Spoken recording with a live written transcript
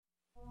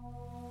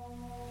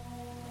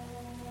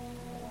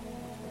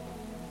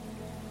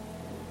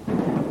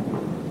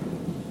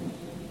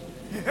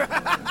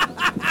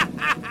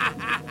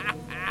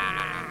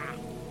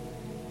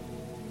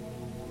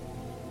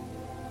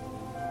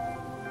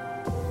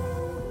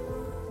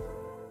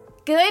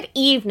Good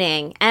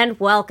evening, and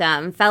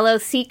welcome, fellow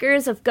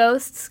seekers of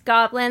ghosts,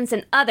 goblins,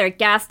 and other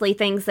ghastly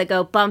things that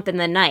go bump in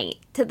the night,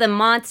 to the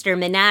Monster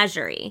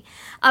Menagerie,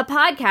 a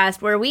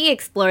podcast where we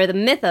explore the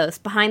mythos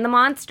behind the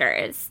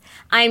monsters.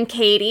 I'm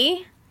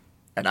Katie.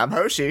 And I'm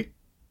Hoshi.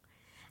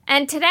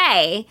 And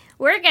today,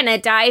 we're gonna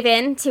dive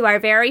into our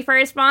very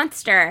first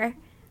monster.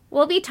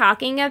 We'll be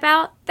talking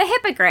about the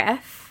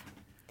Hippogriff.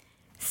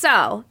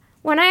 So,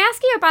 when I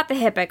ask you about the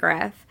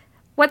Hippogriff,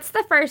 what's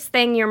the first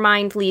thing your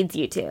mind leads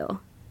you to?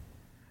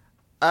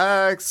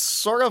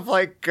 Sort of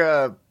like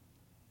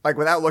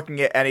without looking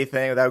at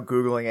anything, without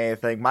Googling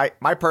anything,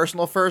 my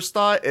personal first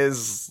thought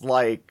is,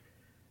 like,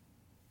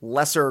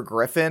 lesser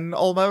griffin,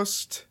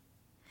 almost.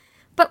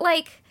 But,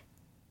 like,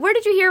 where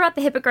did you hear about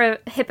the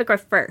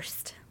Hippogriff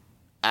first?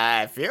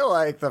 I feel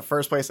like the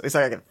first place, at least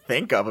I can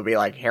think of, would be,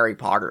 like, Harry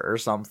Potter or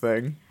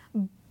something.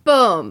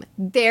 Boom!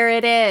 There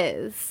it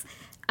is.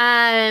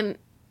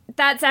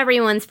 That's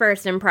everyone's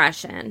first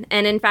impression.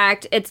 And in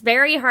fact, it's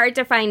very hard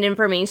to find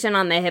information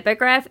on the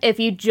Hippogriff if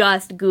you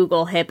just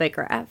Google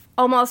Hippogriff.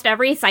 Almost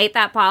every site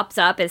that pops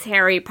up is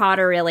Harry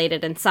Potter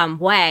related in some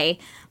way,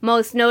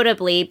 most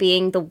notably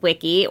being the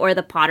Wiki or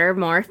the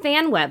Pottermore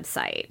fan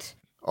website.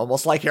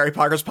 Almost like Harry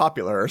Potter's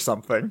popular or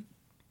something.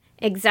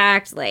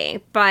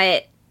 Exactly.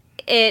 But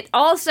it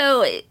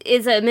also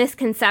is a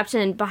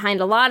misconception behind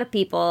a lot of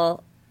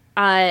people,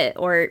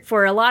 or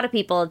for a lot of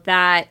people,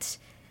 that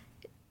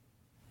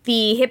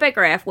the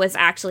Hippogriff was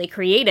actually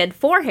created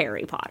for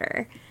Harry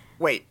Potter.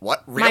 Wait,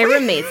 what? Really? My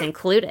roommates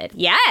included.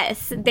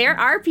 Yes, there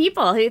are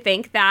people who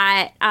think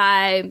that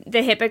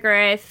the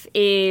Hippogriff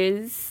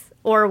is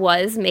or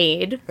was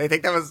made.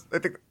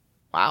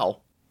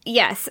 Wow.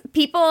 Yes,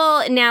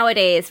 people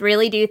nowadays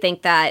really do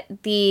think that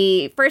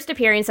the first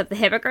appearance of the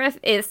Hippogriff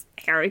is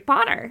Harry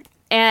Potter.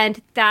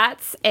 And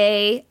that's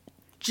a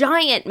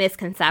giant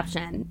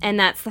misconception. And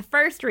that's the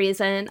first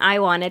reason I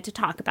wanted to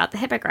talk about the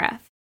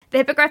Hippogriff. The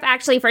Hippogriff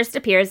actually first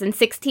appears in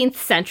 16th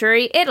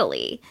century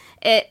Italy.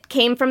 It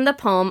came from the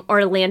poem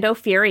Orlando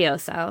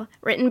Furioso,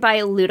 written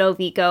by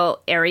Ludovico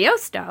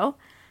Ariosto.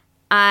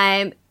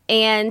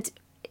 And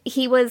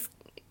he was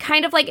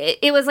kind of like,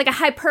 it was like a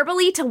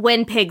hyperbole to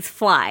when pigs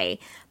fly,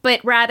 but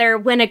rather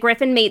when a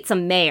griffin mates a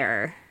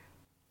mare.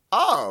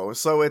 Oh,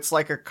 so it's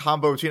like a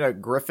combo between a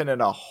griffin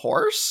and a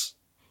horse?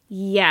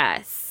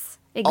 Yes,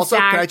 exactly. Also,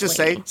 can I just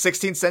say,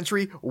 16th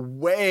century,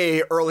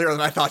 way earlier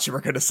than I thought you were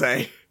going to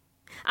say.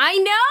 I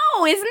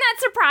know! Isn't that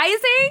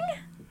surprising?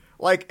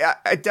 Like,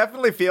 it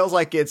definitely feels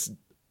like it's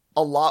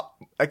a lot,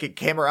 like it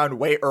came around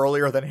way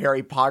earlier than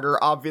Harry Potter,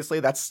 obviously.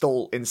 That's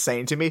still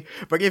insane to me.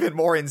 But even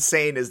more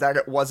insane is that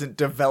it wasn't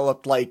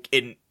developed, like,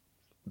 in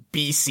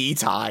BC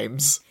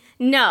times.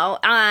 No,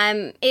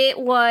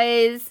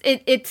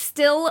 it's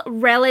still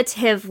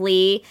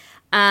relatively,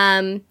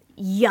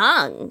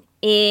 young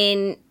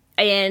in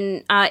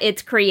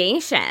its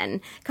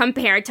creation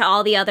compared to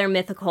all the other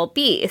mythical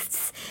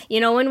beasts. You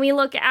know, when we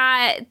look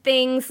at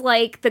things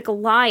like the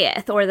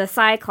Goliath or the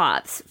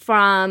Cyclops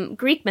from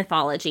Greek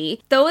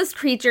mythology, those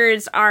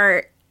creatures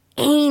are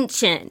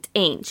ancient.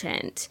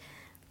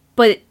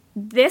 But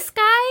this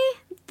guy,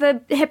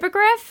 the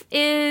Hippogriff,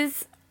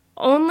 is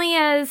only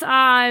as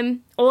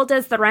old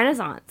as the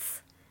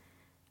Renaissance.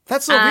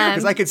 That's so weird,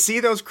 because I could see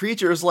those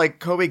creatures, like,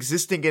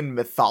 coexisting in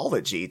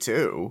mythology,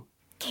 too.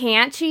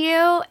 Can't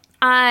you?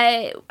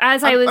 I'm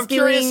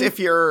curious if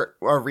your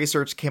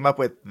research came up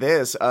with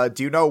this.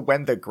 Do you know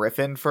when the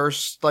griffin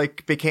first,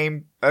 like,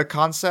 became a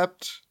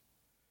concept?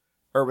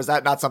 Or was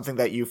that not something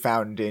that you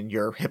found in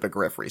your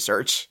Hippogriff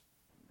research?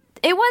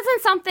 It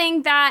wasn't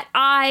something that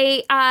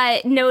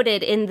I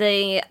noted in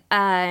the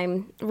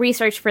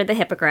research for the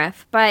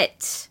Hippogriff,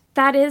 but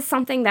that is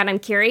something that I'm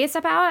curious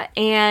about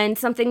and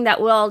something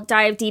that we'll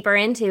dive deeper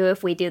into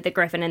if we do the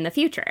griffin in the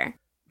future.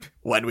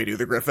 When we do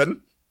the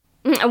griffin?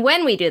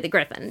 When we do the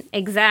griffin,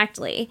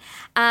 exactly.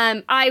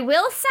 I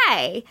will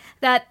say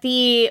that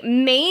the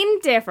main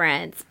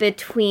difference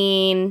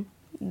between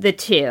the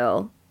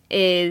two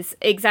is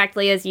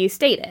exactly as you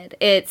stated.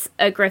 It's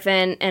a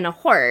griffin and a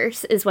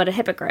horse is what a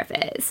hippogriff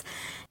is.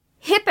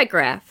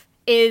 Hippogriff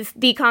is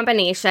the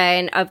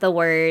combination of the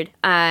word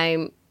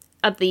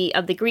of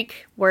the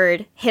Greek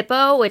word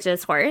hippo, which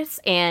is horse,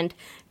 and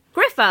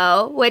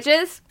griffo, which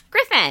is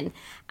griffin.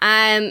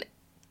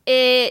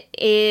 It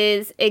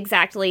is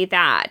exactly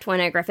that,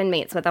 when a griffin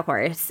mates with a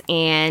horse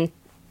and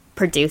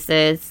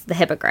produces the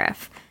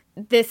hippogriff.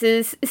 This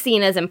is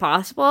seen as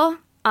impossible,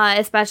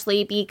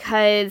 especially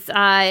because,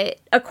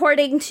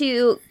 according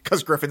to...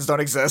 Because griffins don't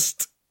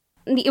exist.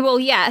 Well,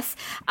 yes.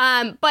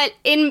 But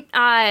in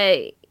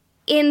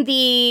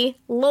the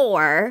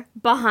lore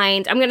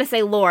behind... I'm going to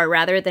say lore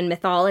rather than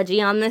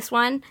mythology on this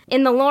one.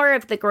 In the lore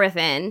of the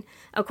griffin,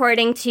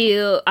 according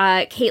to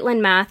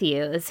Caitlin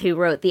Matthews, who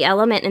wrote the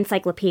Element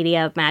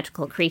Encyclopedia of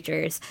Magical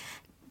Creatures,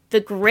 the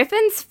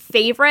griffin's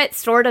favorite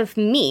sort of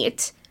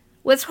meat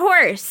was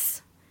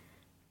horse.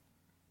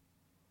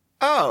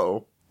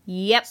 Oh.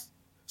 Yep.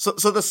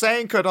 So the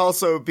saying could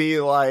also be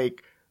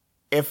like,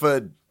 if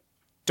a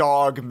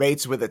dog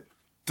mates with a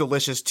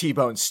delicious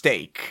T-bone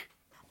steak.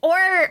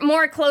 Or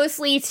more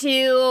closely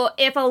to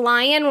if a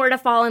lion were to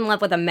fall in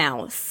love with a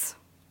mouse.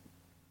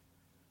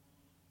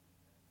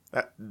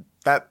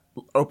 That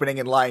opening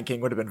in Lion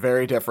King would have been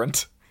very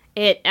different.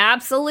 It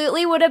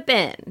absolutely would have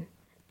been.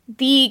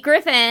 The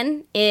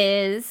griffin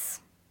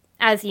is,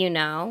 as you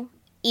know,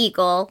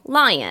 eagle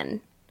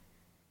lion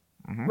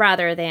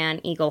rather than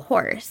eagle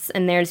horse.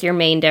 And there's your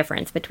main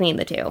difference between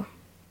the two.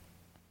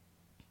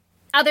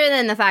 Other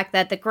than the fact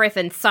that the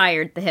griffin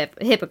sired the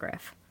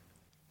hippogriff.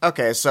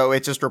 Okay, so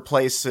it just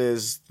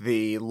replaces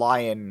the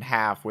lion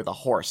half with a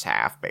horse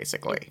half,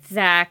 basically.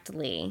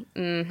 Exactly.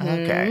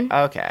 Mm-hmm.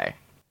 Okay.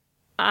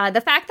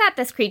 The fact that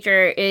this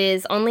creature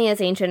is only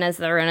as ancient as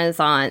the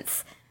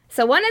Renaissance.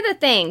 So one of the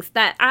things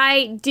that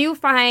I do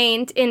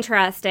find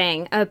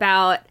interesting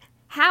about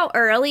how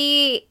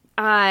early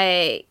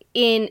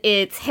in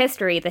its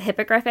history the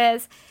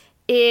hippogriff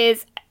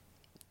is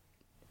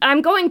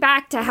I'm going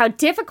back to how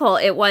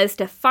difficult it was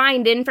to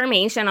find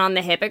information on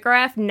the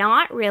hippogriff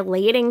not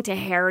relating to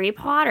Harry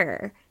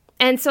Potter.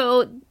 And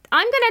so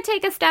I'm going to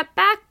take a step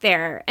back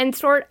there and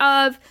sort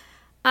of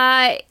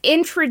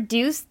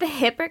introduce the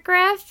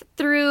hippogriff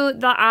through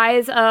the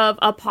eyes of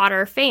a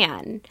Potter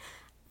fan.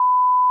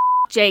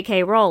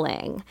 J.K.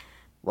 Rowling.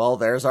 Well,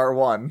 there's our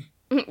one.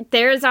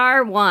 There's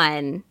our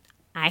one.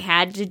 I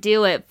had to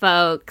do it,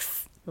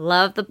 folks.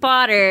 Love the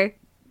Potter.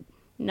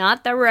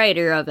 Not the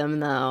writer of him,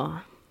 though.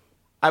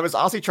 I was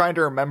honestly trying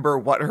to remember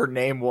what her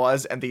name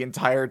was, and the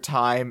entire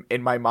time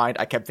in my mind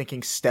I kept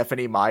thinking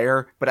Stephanie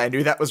Meyer, but I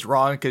knew that was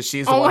wrong because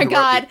she's the one who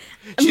wrote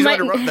the one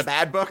who wrote the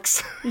bad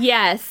books.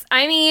 Yes.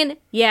 I mean,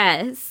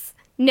 yes.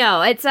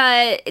 No, it's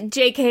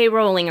J.K.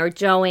 Rowling or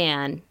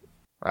Joanne.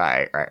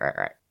 Right.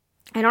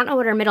 I don't know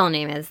what her middle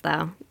name is,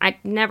 though. I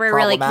never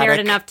really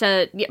cared enough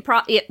to...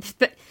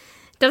 It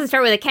doesn't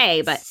start with a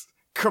K, but...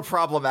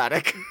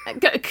 Problematic.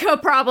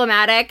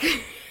 Problematic.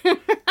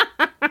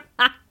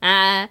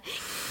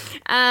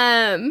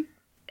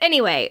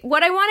 Anyway,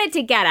 what I wanted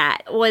to get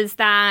at was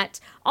that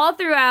all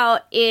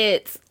throughout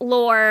its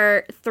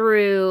lore,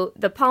 through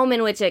the poem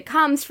in which it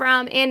comes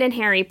from, and in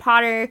Harry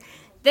Potter,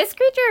 this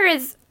creature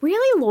is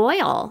really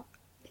loyal.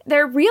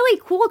 They're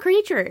really cool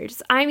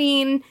creatures. I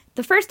mean,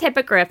 the first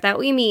hippogriff that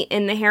we meet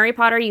in the Harry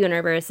Potter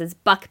universe is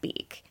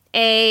Buckbeak,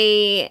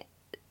 a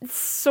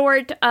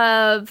sort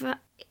of...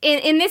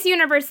 In this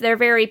universe, they're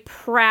very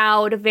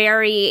proud,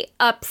 very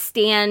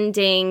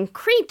upstanding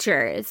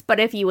creatures. But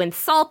if you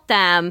insult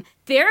them,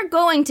 they're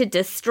going to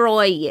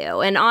destroy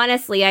you. And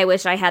honestly, I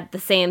wish I had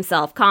the same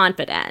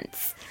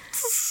self-confidence.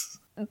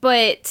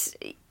 But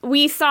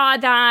we saw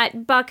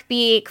that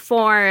Buckbeak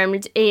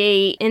formed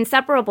a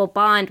inseparable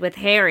bond with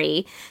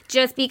Harry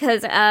just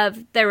because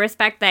of the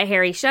respect that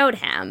Harry showed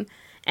him.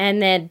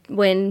 And then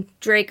when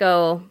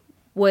Draco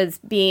was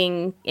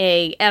being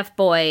a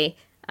F-boy...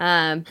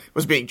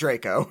 was being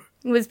Draco,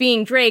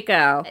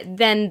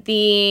 then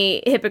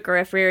the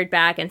hippogriff reared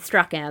back and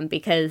struck him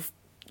because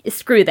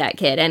screw that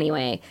kid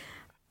anyway.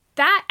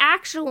 That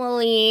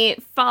actually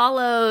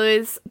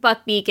follows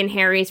Buckbeak and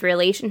Harry's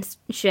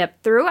relationship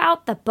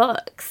throughout the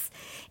books.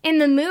 In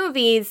the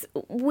movies,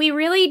 we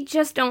really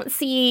just don't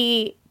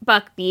see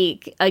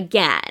Buckbeak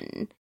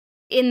again.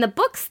 In the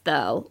books,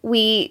 though,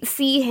 we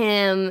see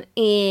him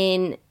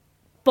in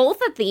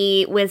both of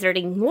the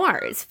Wizarding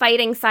Wars,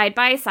 fighting side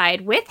by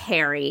side with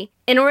Harry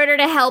in order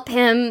to help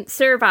him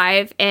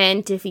survive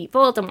and defeat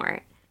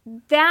Voldemort.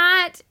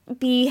 That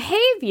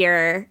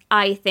behavior,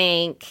 I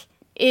think,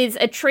 is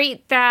a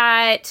trait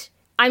that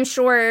I'm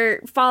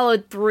sure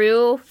followed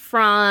through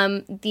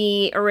from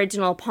the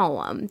original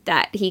poem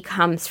that he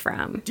comes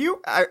from.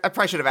 I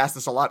probably should have asked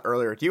this a lot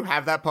earlier. Do you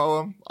have that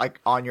poem, like,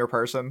 on your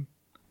person?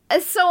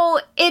 So,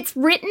 it's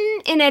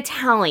written in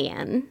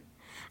Italian.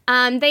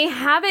 They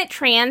have it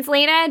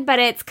translated, but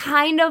it's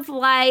kind of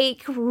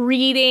like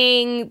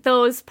reading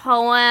those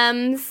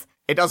poems.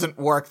 It doesn't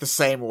work the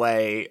same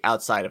way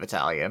outside of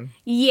Italian.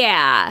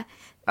 Yeah.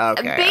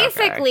 Okay.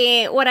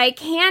 Basically, what I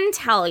can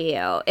tell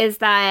you is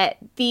that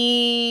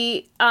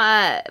the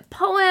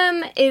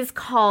poem is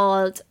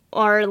called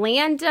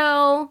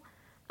Orlando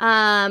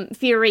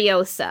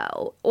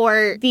Furioso,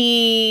 or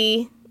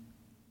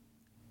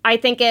I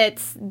think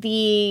it's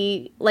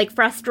the,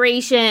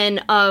 frustration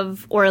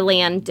of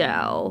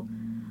Orlando.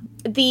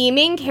 The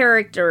main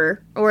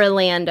character,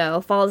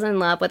 Orlando, falls in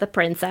love with a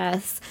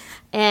princess,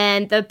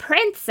 and the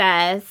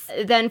princess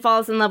then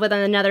falls in love with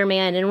another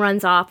man and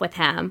runs off with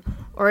him.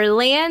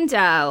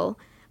 Orlando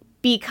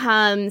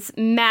becomes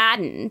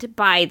maddened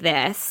by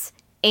this,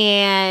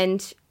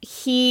 and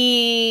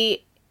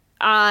he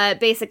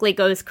basically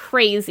goes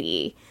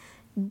crazy.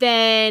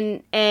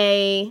 Then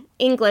a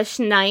English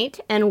knight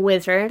and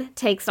wizard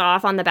takes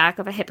off on the back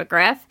of a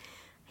hippogriff,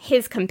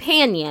 his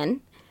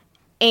companion,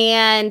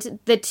 and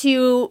the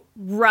two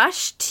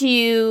rush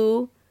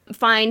to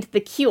find the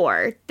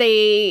cure.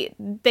 They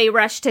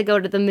rush to go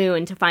to the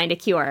moon to find a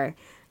cure.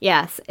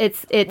 Yes,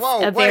 it's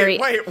Whoa, wait,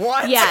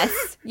 what?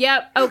 Yes.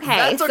 Yep.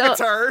 Okay. That took a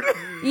turn.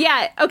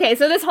 Yeah. Okay.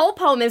 So this whole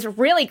poem is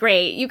really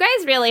great. You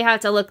guys really have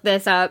to look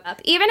this up.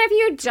 Even if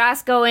you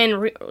just go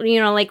and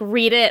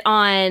read it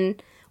on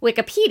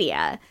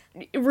Wikipedia.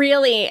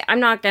 really, I'm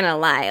not gonna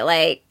lie.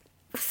 Like,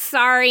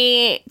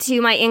 sorry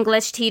to my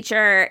English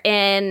teacher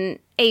in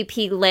AP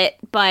Lit,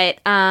 but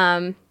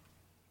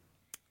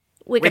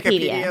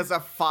Wikipedia is a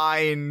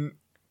fine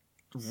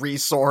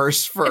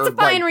resource for. It's a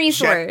fine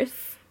resource.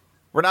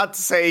 We're not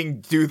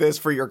saying do this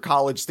for your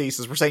college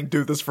thesis. We're saying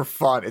do this for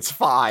fun. It's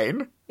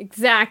fine.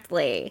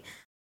 Exactly.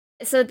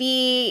 So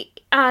the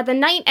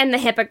knight and the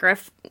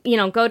hippogriff,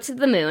 go to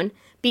the moon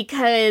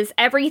because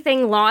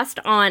everything lost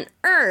on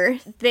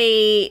Earth,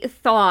 they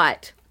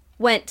thought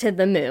went to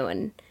the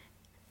moon.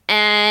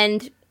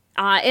 And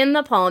in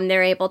the poem,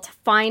 they're able to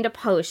find a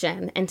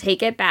potion and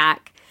take it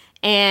back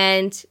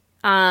and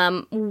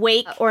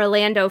wake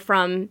Orlando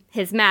from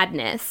his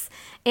madness.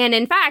 And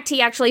in fact,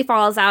 he actually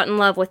falls out in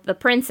love with the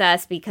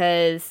princess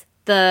because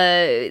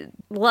the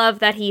love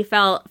that he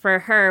felt for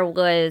her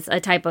was a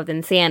type of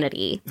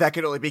insanity. That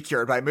can only be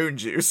cured by moon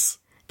juice.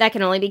 But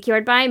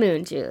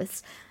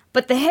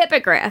the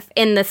hippogriff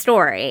in the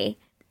story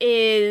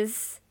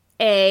is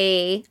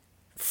a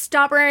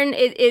stubborn,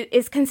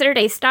 is considered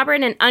a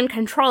stubborn and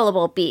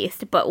uncontrollable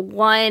beast, but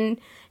one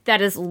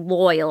that is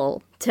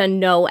loyal to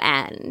no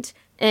end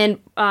and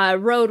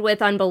rode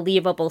with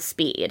unbelievable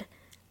speed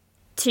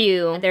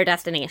to their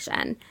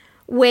destination,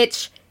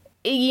 which,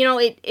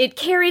 it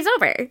carries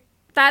over.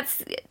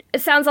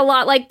 It sounds a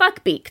lot like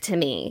Buckbeak to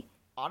me.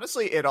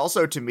 Honestly, it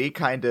also, to me,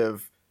 kind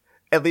of,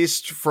 at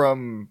least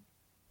from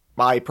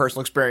my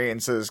personal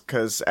experiences,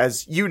 because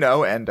as you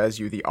know, and as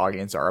you, the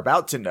audience, are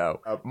about to know,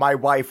 my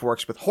wife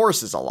works with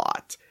horses a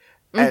lot.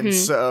 Mm-hmm. And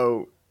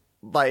so,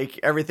 like,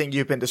 everything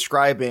you've been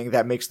describing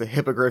that makes the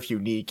hippogriff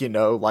unique,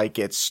 like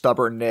its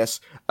stubbornness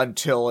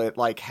until it,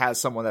 like, has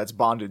someone that's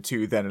bonded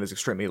to, then it is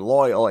extremely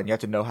loyal, and you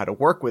have to know how to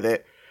work with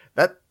it.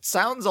 That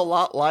sounds a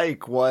lot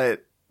like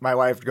what my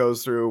wife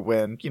goes through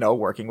when,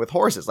 working with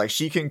horses. Like,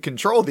 she can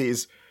control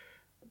these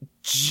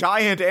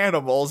giant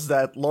animals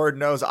that Lord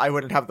knows I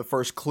wouldn't have the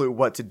first clue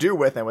what to do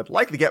with and would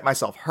likely get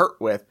myself hurt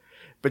with.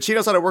 But she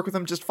knows how to work with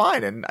them just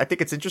fine. And I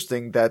think it's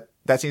interesting that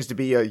seems to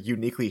be a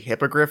uniquely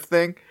hippogriff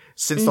thing,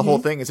 since the whole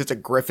thing is it's a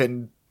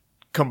griffin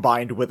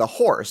combined with a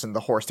horse, and the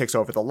horse takes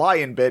over the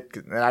lion bit.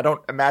 And I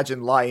don't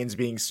imagine lions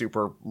being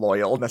super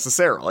loyal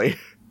necessarily.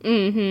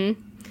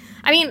 Mm-hmm.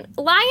 I mean,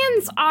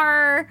 lions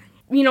are,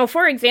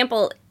 for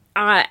example,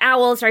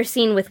 owls are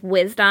seen with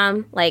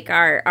wisdom, like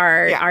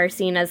are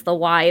seen as the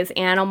wise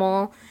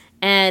animal,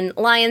 and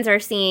lions are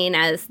seen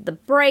as the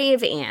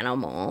brave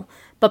animal.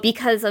 But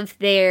because of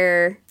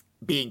their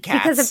being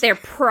cats, because of their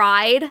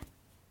pride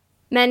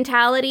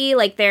mentality,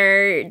 like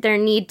their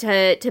need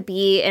to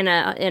be in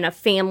a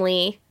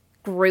family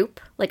group,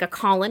 like a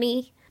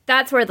colony,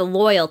 that's where the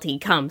loyalty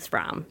comes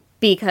from.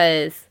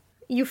 Because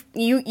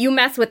you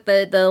mess with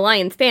the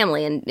lion's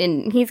family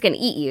and he's gonna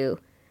eat you.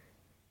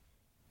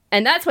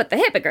 And that's what the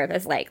hippogriff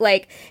is like.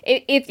 Like,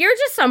 if you're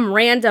just some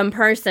random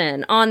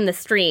person on the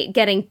street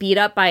getting beat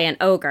up by an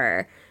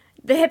ogre,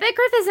 the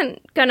hippogriff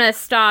isn't gonna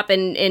stop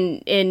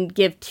and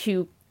give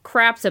two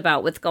craps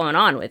about what's going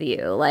on with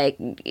you. Like,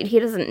 he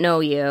doesn't know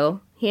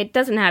you. He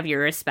doesn't have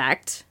your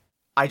respect.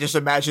 I just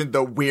imagined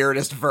the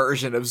weirdest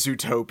version of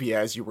Zootopia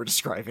as you were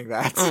describing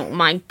that. Oh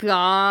my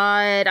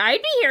god.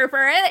 I'd be here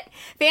for it.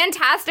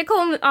 Fantastical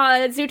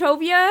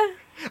Zootopia.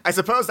 I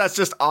suppose that's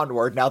just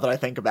Onward now that I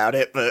think about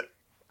it, but...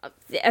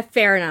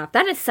 Fair enough.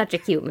 That is such a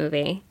cute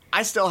movie.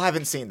 I still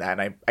haven't seen that,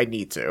 and I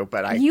need to,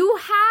 but You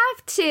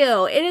have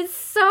to! It is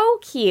so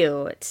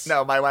cute.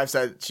 No, my wife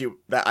said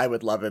that I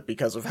would love it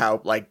because of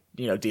how,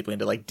 deeply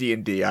into,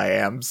 D&D I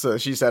am, so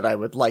she said I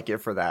would like it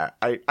for that.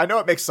 I know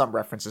it makes some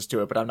references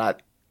to it, but I'm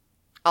not...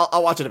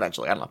 I'll watch it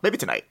eventually. I don't know. Maybe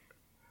tonight.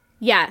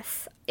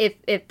 Yes.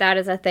 If that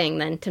is a thing,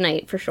 then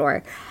tonight for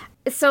sure.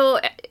 So,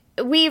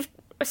 we've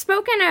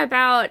spoken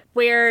about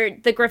where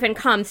the griffin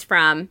comes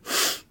from.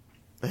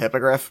 The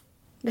hippogriff?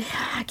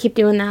 I keep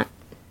doing that.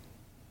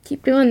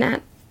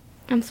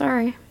 I'm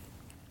sorry.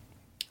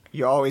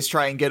 You always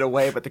try and get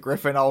away, but the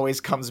griffin always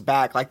comes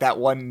back like that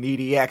one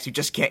needy ex you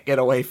just can't get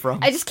away from.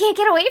 I just can't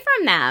get away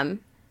from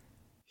them.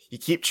 You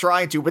keep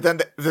trying to, but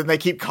then they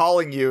keep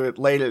calling you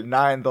late at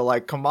night, and they're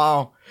like, come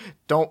on,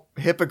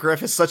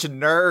 Hippogriff is such a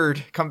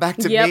nerd. Come back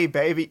to me,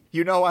 baby.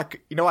 You know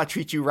I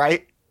treat you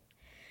right.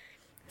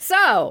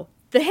 So,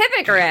 the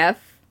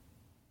hippogriff,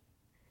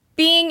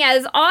 being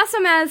as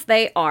awesome as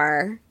they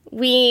are,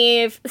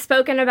 we've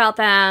spoken about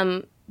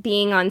them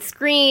being on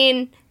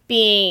screen,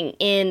 being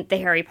in the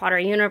Harry Potter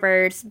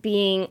universe,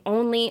 being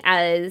only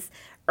as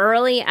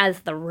early as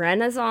the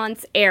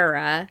Renaissance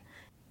era.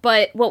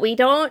 But what we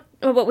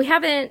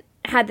haven't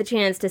had the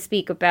chance to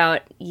speak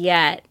about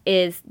yet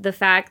is the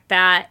fact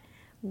that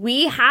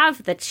we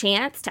have the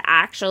chance to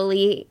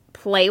actually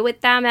play with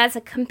them as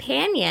a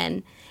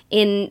companion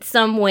in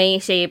some way,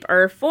 shape,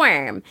 or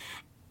form.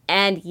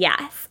 And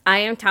yes, I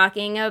am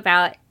talking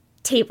about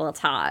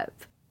tabletop.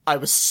 I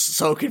was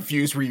so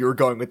confused where you were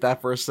going with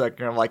that for a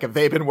second. I'm like, have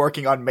they been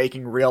working on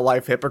making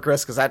real-life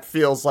hippogriffs? Because that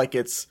feels like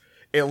it's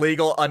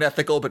illegal,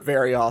 unethical, but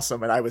very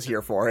awesome, and I was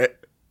here for it.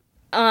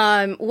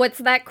 What's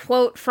that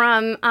quote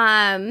from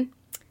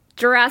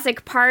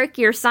Jurassic Park?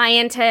 Your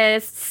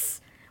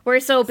scientists We're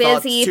so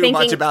busy too thinking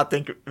much about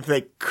if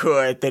they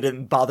could. They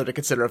didn't bother to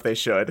consider if they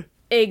should.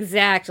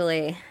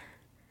 Exactly.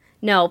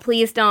 No,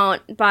 please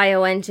don't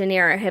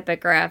bioengineer a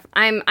hippogriff.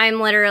 I'm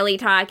literally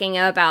talking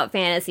about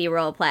fantasy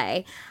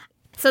roleplay.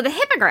 So the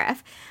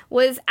hippogriff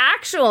was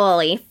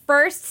actually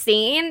first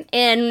seen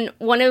in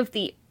one of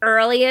the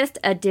earliest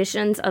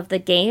editions of the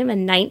game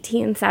in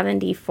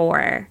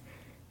 1974.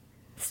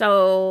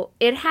 So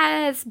it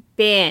has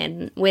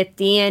been with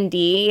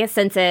D&D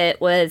since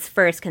it was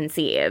first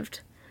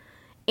conceived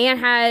and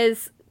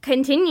has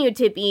continued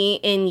to be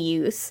in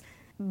use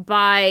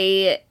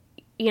by,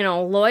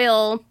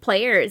 loyal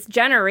players,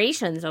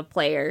 generations of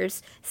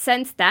players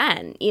since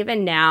then,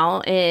 even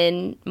now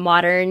in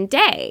modern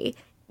day.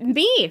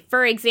 Me,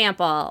 for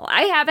example,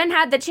 I haven't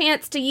had the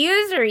chance to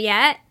use her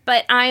yet,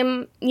 but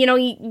I'm,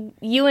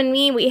 you and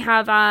me, we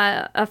have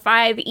a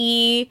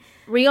 5e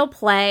real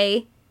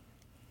play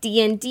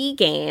D&D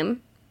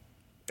game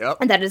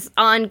that is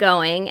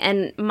ongoing,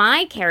 and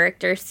my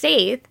character,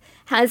 Saith,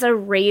 has a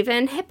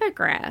raven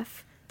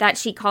hippogriff that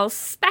she calls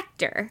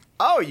Spectre.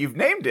 Oh, you've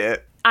named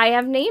it. I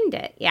have named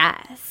it,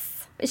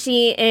 yes.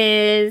 She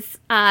is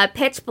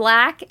pitch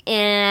black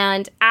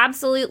and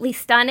absolutely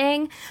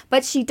stunning,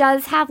 but she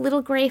does have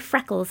little gray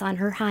freckles on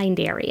her hind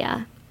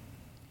area.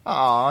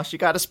 Aw, she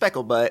got a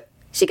speckle butt.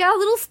 She got a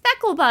little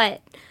speckle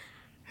butt.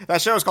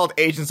 That show is called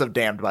Agents of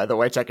Damned, by the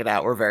way. Check it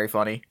out. We're very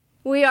funny.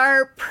 We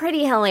are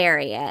pretty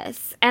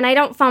hilarious, and I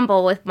don't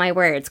fumble with my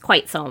words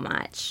quite so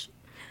much.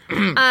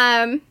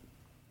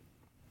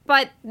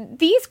 But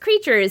these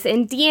creatures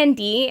in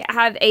D&D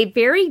have a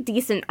very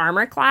decent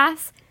armor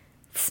class,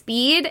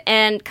 speed,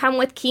 and come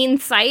with keen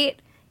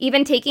sight,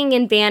 even taking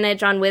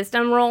advantage on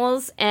wisdom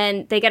rolls,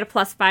 and they get a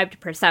 +5 to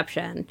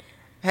perception.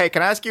 Hey,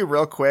 can I ask you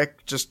real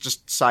quick, just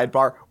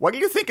sidebar, what do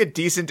you think a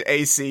decent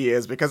AC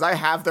is? Because I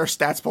have their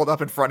stats pulled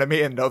up in front of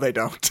me, and no, they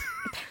don't.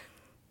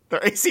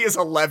 Their AC is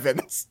 11.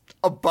 It's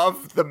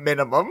above the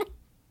minimum.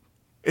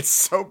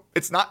 It's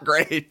not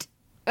great.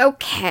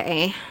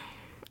 Okay.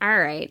 All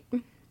right.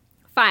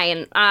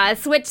 Fine.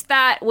 Switch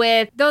that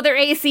with, though their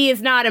AC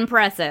is not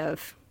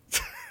impressive.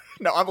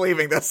 No, I'm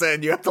leaving this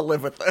in. You have to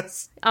live with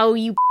this. Oh,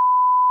 you.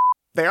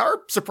 They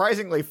are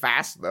surprisingly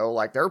fast, though.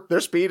 Like, their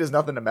speed is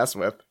nothing to mess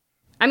with.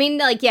 I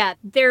mean,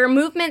 their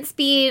movement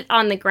speed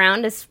on the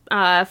ground is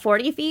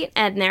 40 feet,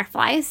 and their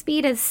fly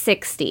speed is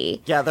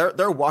 60. Yeah,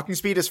 their walking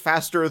speed is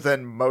faster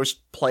than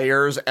most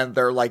players, and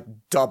they're,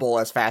 double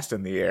as fast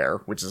in the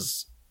air, which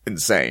is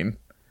insane.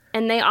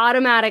 And they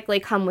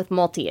automatically come with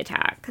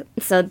multi-attack.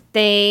 So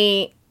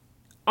they,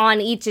 on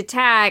each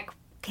attack,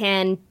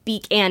 can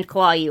beak and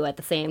claw you at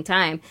the same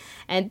time.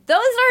 And those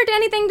aren't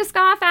anything to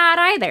scoff at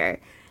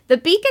either. The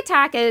beak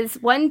attack is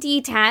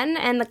 1d10,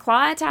 and the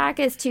claw attack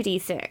is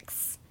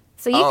 2d6.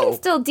 So you can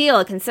still deal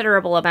a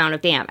considerable amount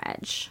of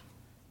damage.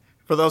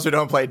 For those who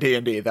don't play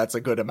D&D, that's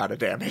a good amount of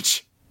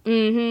damage.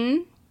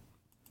 Mm-hmm.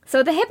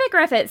 So the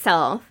hippogriff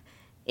itself,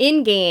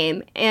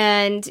 in-game,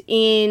 and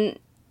in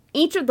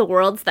each of the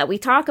worlds that we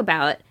talk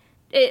about,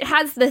 it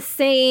has the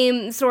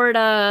same sort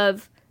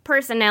of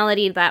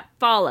personality that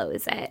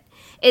follows it.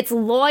 It's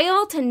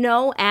loyal to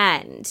no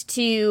end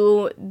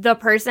to the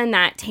person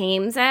that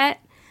tames it.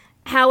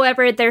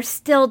 However, they're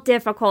still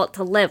difficult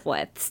to live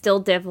with, still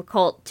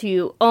difficult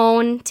to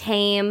own,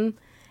 tame,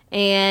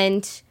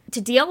 and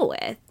to deal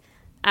with,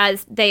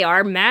 as they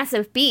are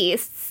massive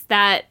beasts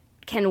that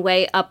can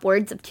weigh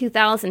upwards of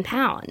 2,000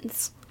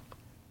 pounds.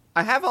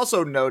 I have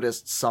also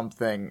noticed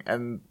something,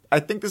 and I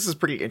think this is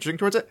pretty interesting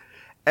towards it.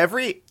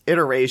 Every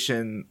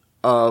iteration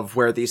of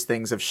where these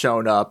things have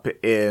shown up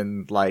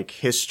in,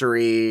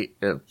 history,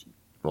 and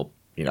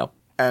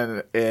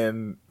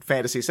in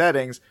fantasy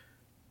settings,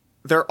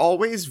 they're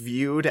always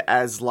viewed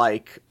as,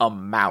 a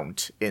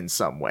mount in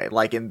some way.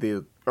 Like in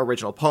the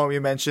original poem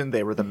you mentioned,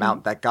 they were the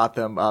mount that got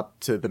them up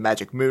to the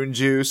magic moon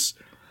juice.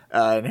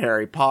 In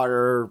Harry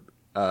Potter,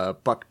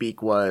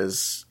 Buckbeak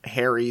was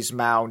Harry's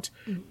mount.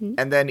 Mm-hmm.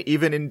 And then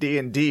even in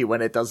D&D,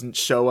 when it doesn't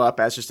show up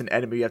as just an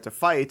enemy you have to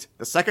fight,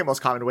 the second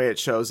most common way it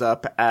shows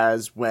up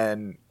as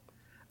when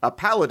a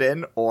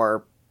paladin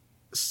or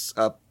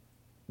a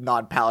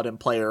non-paladin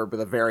player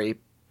with a very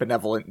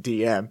benevolent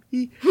DM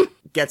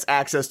gets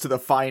access to the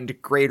Find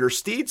Greater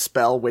Steed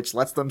spell, which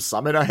lets them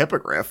summon a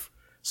hippogriff.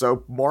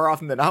 So more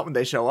often than not when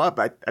they show up,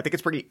 I think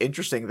it's pretty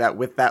interesting that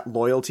with that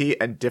loyalty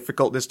and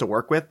difficultness to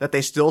work with, that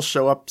they still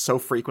show up so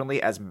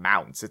frequently as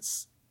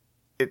mounts.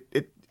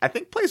 It I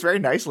think plays very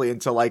nicely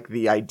into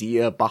the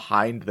idea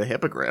behind the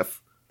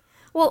hippogriff.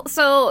 Well,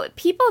 so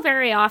people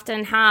very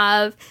often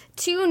have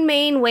two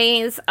main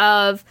ways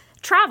of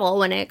travel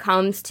when it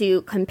comes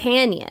to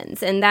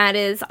companions, and that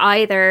is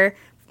either,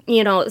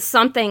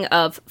 something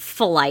of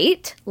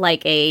flight,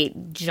 like a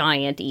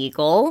giant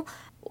eagle,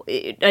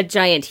 a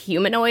giant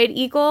humanoid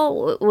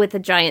eagle with a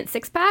giant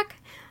six-pack.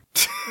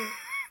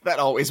 That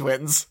always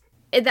wins.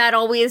 That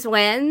always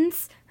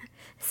wins.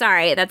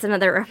 Sorry, that's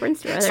another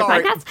reference to another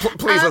podcast.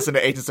 Please listen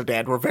to Agents of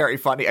Damned. We're very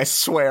funny. I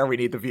swear we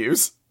need the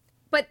views.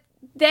 But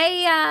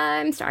they,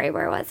 I'm sorry,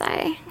 where was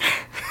I?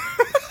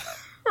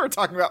 We're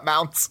talking about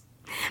mounts.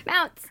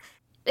 Mounts.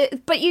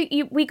 But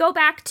we go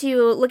back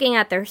to looking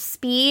at their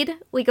speed.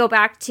 We go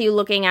back to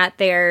looking at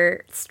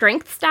their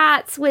strength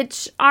stats,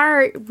 which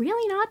are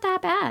really not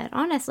that bad,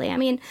 honestly. I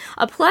mean,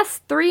 a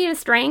 +3 to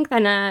strength,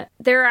 and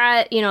they're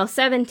at,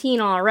 17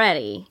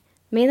 already.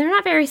 I mean, they're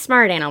not very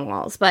smart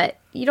animals, but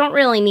you don't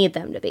really need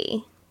them to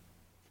be.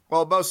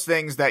 Well, most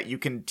things that you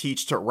can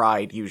teach to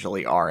ride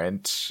usually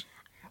aren't.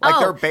 Like,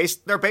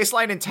 they're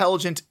baseline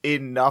intelligent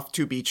enough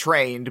to be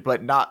trained,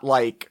 but not,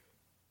 like,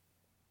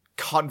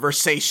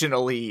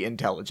 conversationally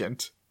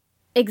intelligent.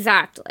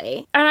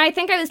 Exactly. And I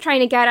think I was trying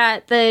to get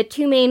at the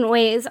two main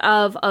ways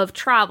of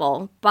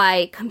travel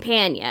by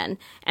companion.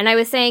 And I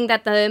was saying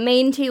that the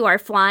main two are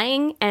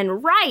flying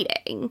and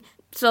riding.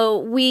 So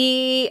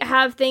we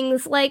have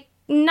things like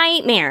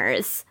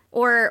nightmares.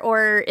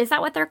 Or is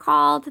that what they're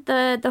called?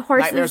 The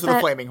horses Nightmares with a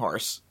flaming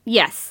horse.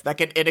 Yes. That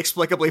can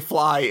inexplicably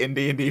fly in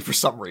D&D for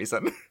some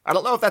reason. I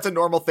don't know if that's a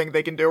normal thing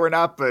they can do or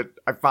not, but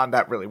I found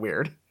that really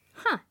weird.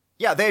 Huh.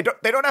 Yeah, they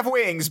don't have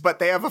wings, but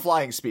they have a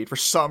flying speed for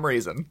some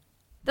reason.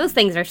 Those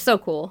things are so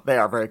cool. They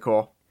are very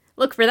cool.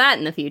 Look for that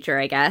in the future,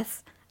 I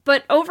guess.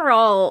 But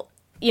overall,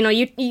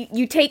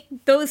 you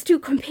take those two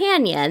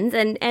companions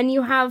and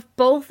you have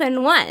both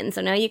in one.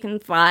 So now you can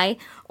fly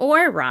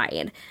or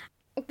ride.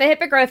 The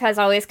hippogriff has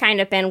always kind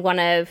of been one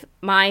of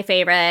my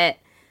favorite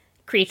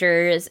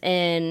creatures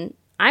in,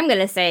 I'm going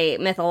to say,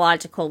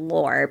 mythological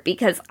lore,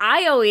 because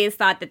I always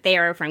thought that they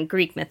were from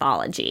Greek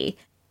mythology.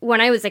 When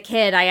I was a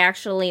kid, I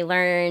actually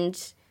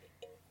learned,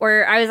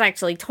 or I was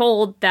actually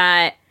told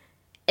that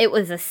it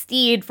was a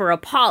steed for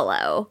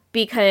Apollo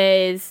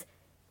because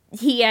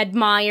he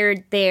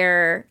admired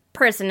their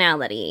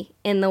personality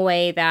in the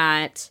way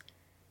that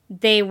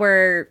they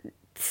were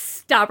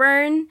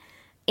stubborn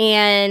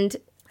and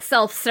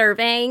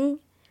self-serving,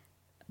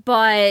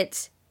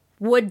 but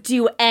would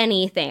do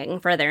anything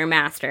for their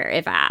master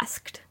if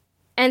asked.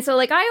 And so,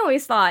 I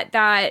always thought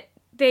that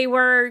they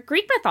were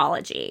Greek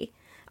mythology,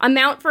 a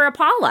mount for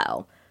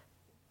Apollo.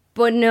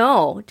 But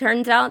no,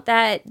 turns out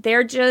that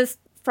they're just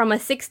from a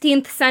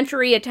 16th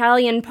century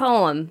Italian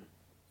poem.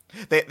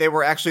 They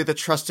were actually the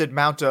trusted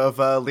mount of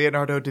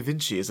Leonardo da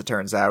Vinci, as it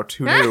turns out.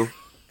 Who knew?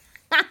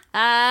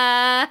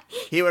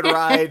 He would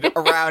ride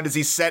around as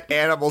he set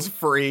animals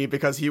free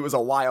because he was a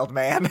wild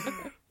man.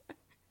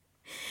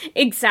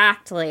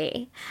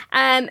 Exactly.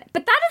 But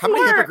that is How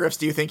many hippogriffs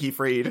do you think he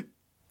freed?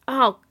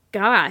 Oh,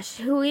 gosh.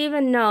 Who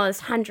even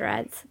knows?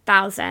 Hundreds.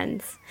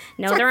 Thousands.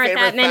 No, there aren't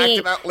that many.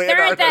 There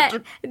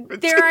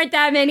aren't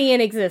that many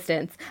in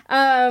existence.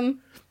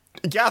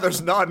 Yeah,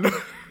 there's none.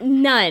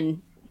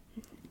 None.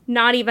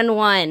 Not even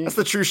one. That's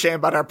the true shame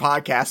about our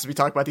podcast, is we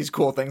talk about these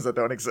cool things that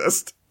don't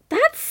exist.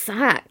 That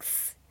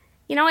sucks.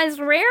 As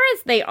rare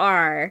as they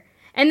are,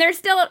 and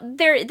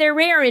they're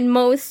rare in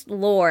most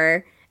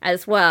lore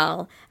as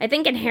well. I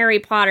think in Harry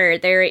Potter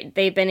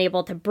they've been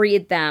able to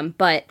breed them,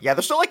 but yeah,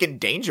 they're still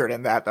endangered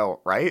in that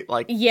though, right?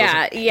 Doesn't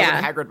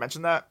Hagrid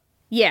mention that?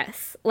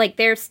 Yes,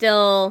 they're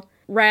still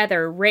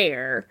rather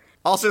rare.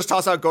 Also, just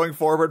toss out going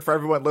forward for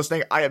everyone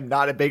listening, I am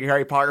not a big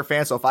Harry Potter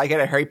fan, so if I get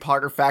a Harry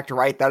Potter fact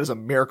right, that is a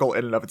miracle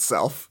in and of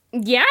itself.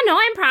 Yeah, no,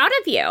 I'm proud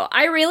of you.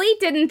 I really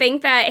didn't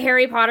think that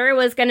Harry Potter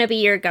was going to be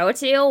your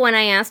go-to when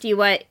I asked you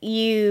what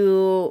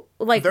you,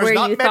 where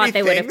you thought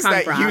they would have come from. There's not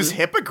many things that use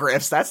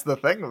hippogriffs, that's the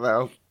thing,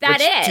 though.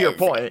 To your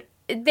point.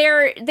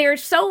 They're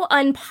so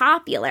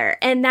unpopular,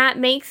 and that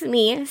makes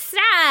me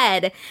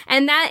sad.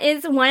 And that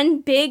is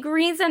one big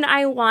reason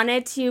I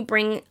wanted to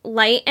bring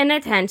light and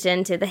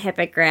attention to the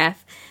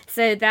hippogriff,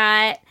 so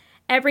that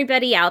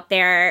everybody out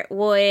there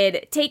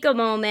would take a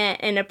moment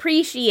and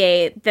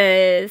appreciate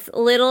this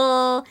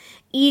little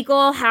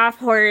eagle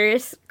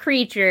half-horse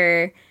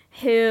creature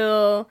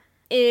who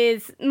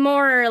is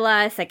more or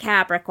less a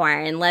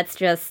Capricorn.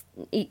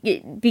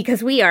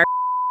 Because we are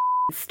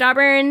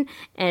stubborn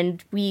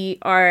and we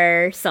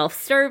are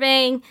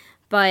self-serving,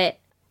 but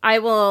I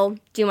will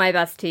do my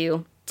best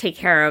to take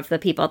care of the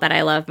people that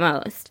I love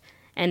most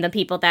and the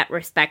people that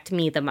respect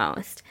me the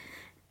most.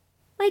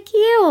 Like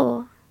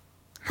you,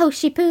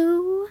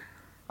 Hoshi-Poo.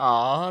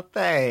 Aw,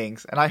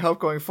 thanks. And I hope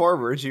going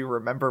forward you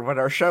remember when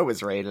our show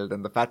is rated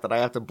and the fact that I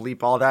have to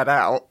bleep all that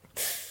out.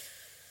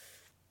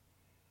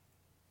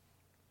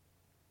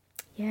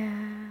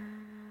 Yeah.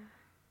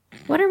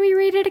 What are we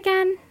rated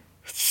again?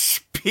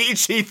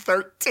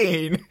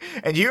 PG-13,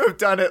 and you have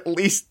done at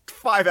least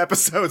 5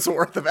 episodes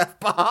worth of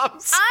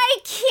F-bombs. I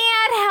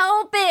can't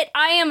help it.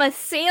 I am a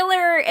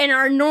sailor, and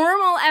our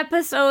normal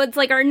episodes,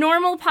 our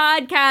normal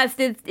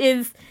podcast,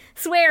 is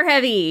swear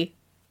heavy.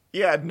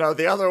 Yeah, no,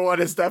 the other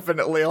one is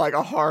definitely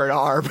a hard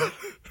R.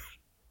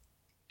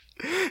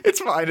 It's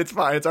fine.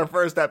 It's our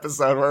first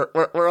episode.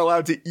 We're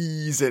allowed to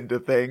ease into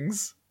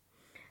things.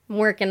 I'm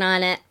working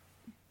on it.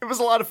 It was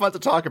a lot of fun to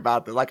talk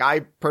about. I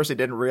personally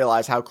didn't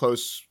realize how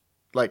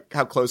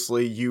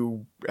closely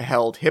you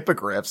held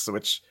hippogriffs,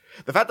 which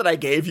the fact that I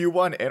gave you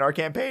one in our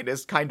campaign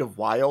is kind of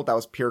wild. That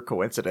was pure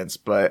coincidence,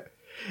 but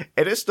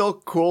it is still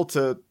cool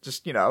to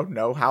just,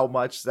 know how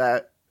much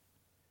that,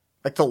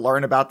 to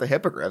learn about the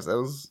hippogriffs. It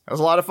was a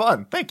lot of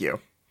fun. Thank you.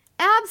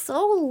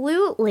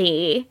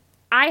 Absolutely.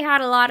 I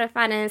had a lot of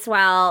fun as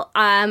well,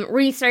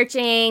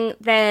 researching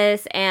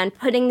this and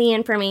putting the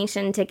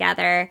information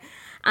together.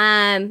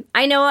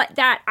 I know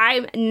that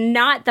I'm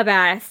not the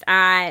best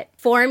at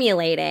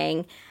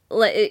formulating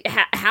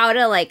how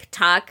to, like,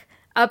 talk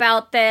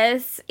about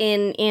this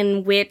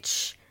in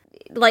which,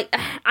 like,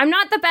 I'm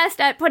not the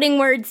best at putting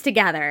words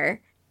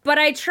together, but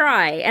I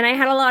try, and I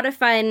had a lot of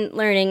fun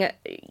learning,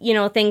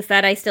 things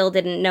that I still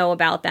didn't know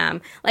about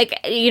them. Like,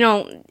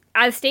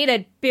 as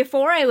stated,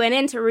 before I went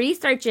into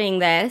researching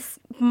this,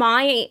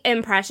 my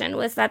impression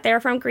was that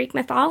they're from Greek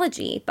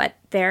mythology, but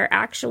they're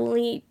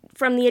actually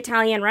from the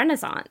Italian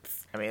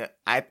Renaissance. I mean,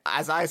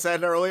 as I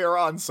said earlier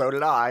on, so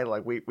did I.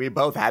 Like, we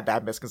both had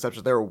that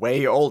misconception. They're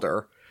way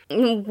older.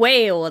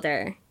 Way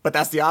older. But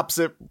that's the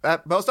opposite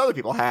that most other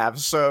people have,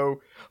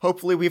 so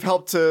hopefully we've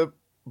helped to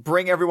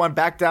bring everyone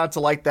back down to,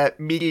 like, that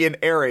median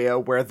area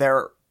where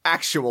their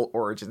actual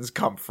origins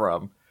come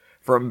from.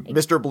 From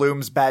Mr.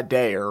 Bloom's Bad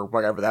Day, or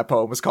whatever that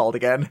poem was called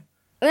again.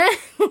 Sorry,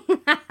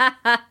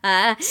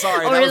 that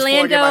was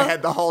flowing in my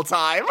head the whole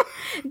time.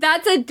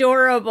 That's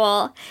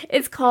adorable.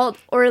 It's called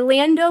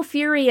Orlando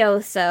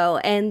Furioso,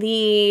 and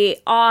the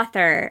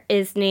author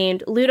is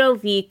named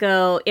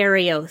Ludovico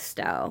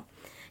Ariosto.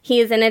 He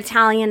is an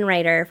Italian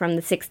writer from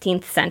the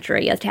 16th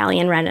century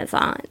Italian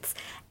Renaissance.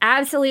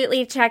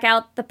 Absolutely check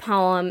out the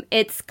poem.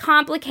 It's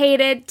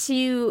complicated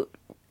to,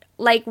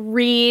 like,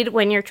 read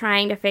when you're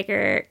trying to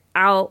figure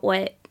out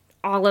what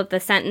all of the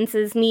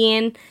sentences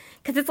mean,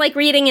 because it's like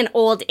reading in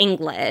Old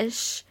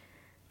English.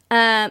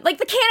 Like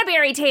the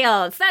Canterbury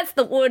Tales. That's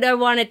the word I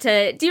wanted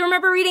to... Do you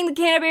remember reading the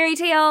Canterbury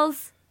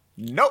Tales?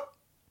 Nope.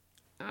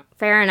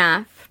 Fair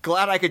enough.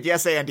 Glad I could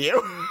yes and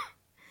you.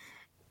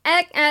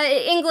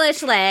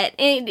 English lit.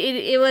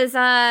 It was,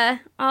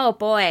 oh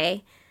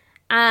boy.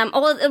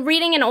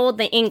 Reading in Old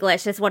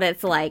English is what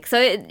it's like. So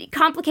it's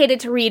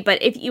complicated to read,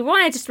 but if you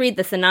want to just read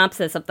the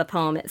synopsis of the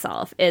poem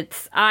itself,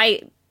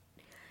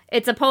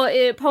 it's a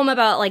poem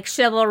about, like,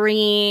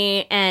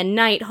 chivalry and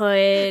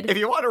knighthood. If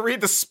you want to read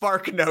the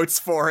spark notes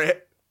for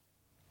it.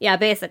 Yeah,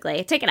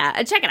 basically. Check it out.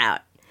 Check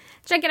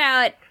it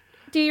out.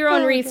 Do your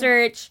own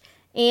research.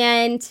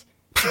 And,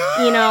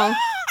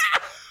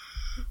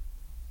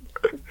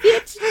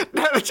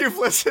 Now that you've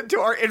listened to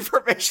our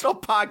informational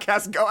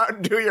podcast, go out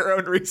and do your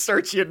own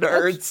research, you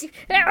nerds.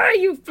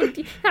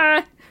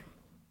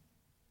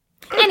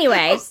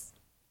 Anyway.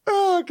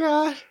 Oh,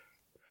 God.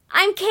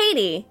 I'm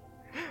Katie.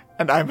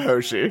 And I'm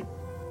Hoshi.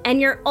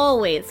 And you're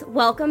always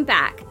welcome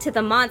back to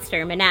the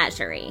Monster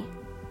Menagerie.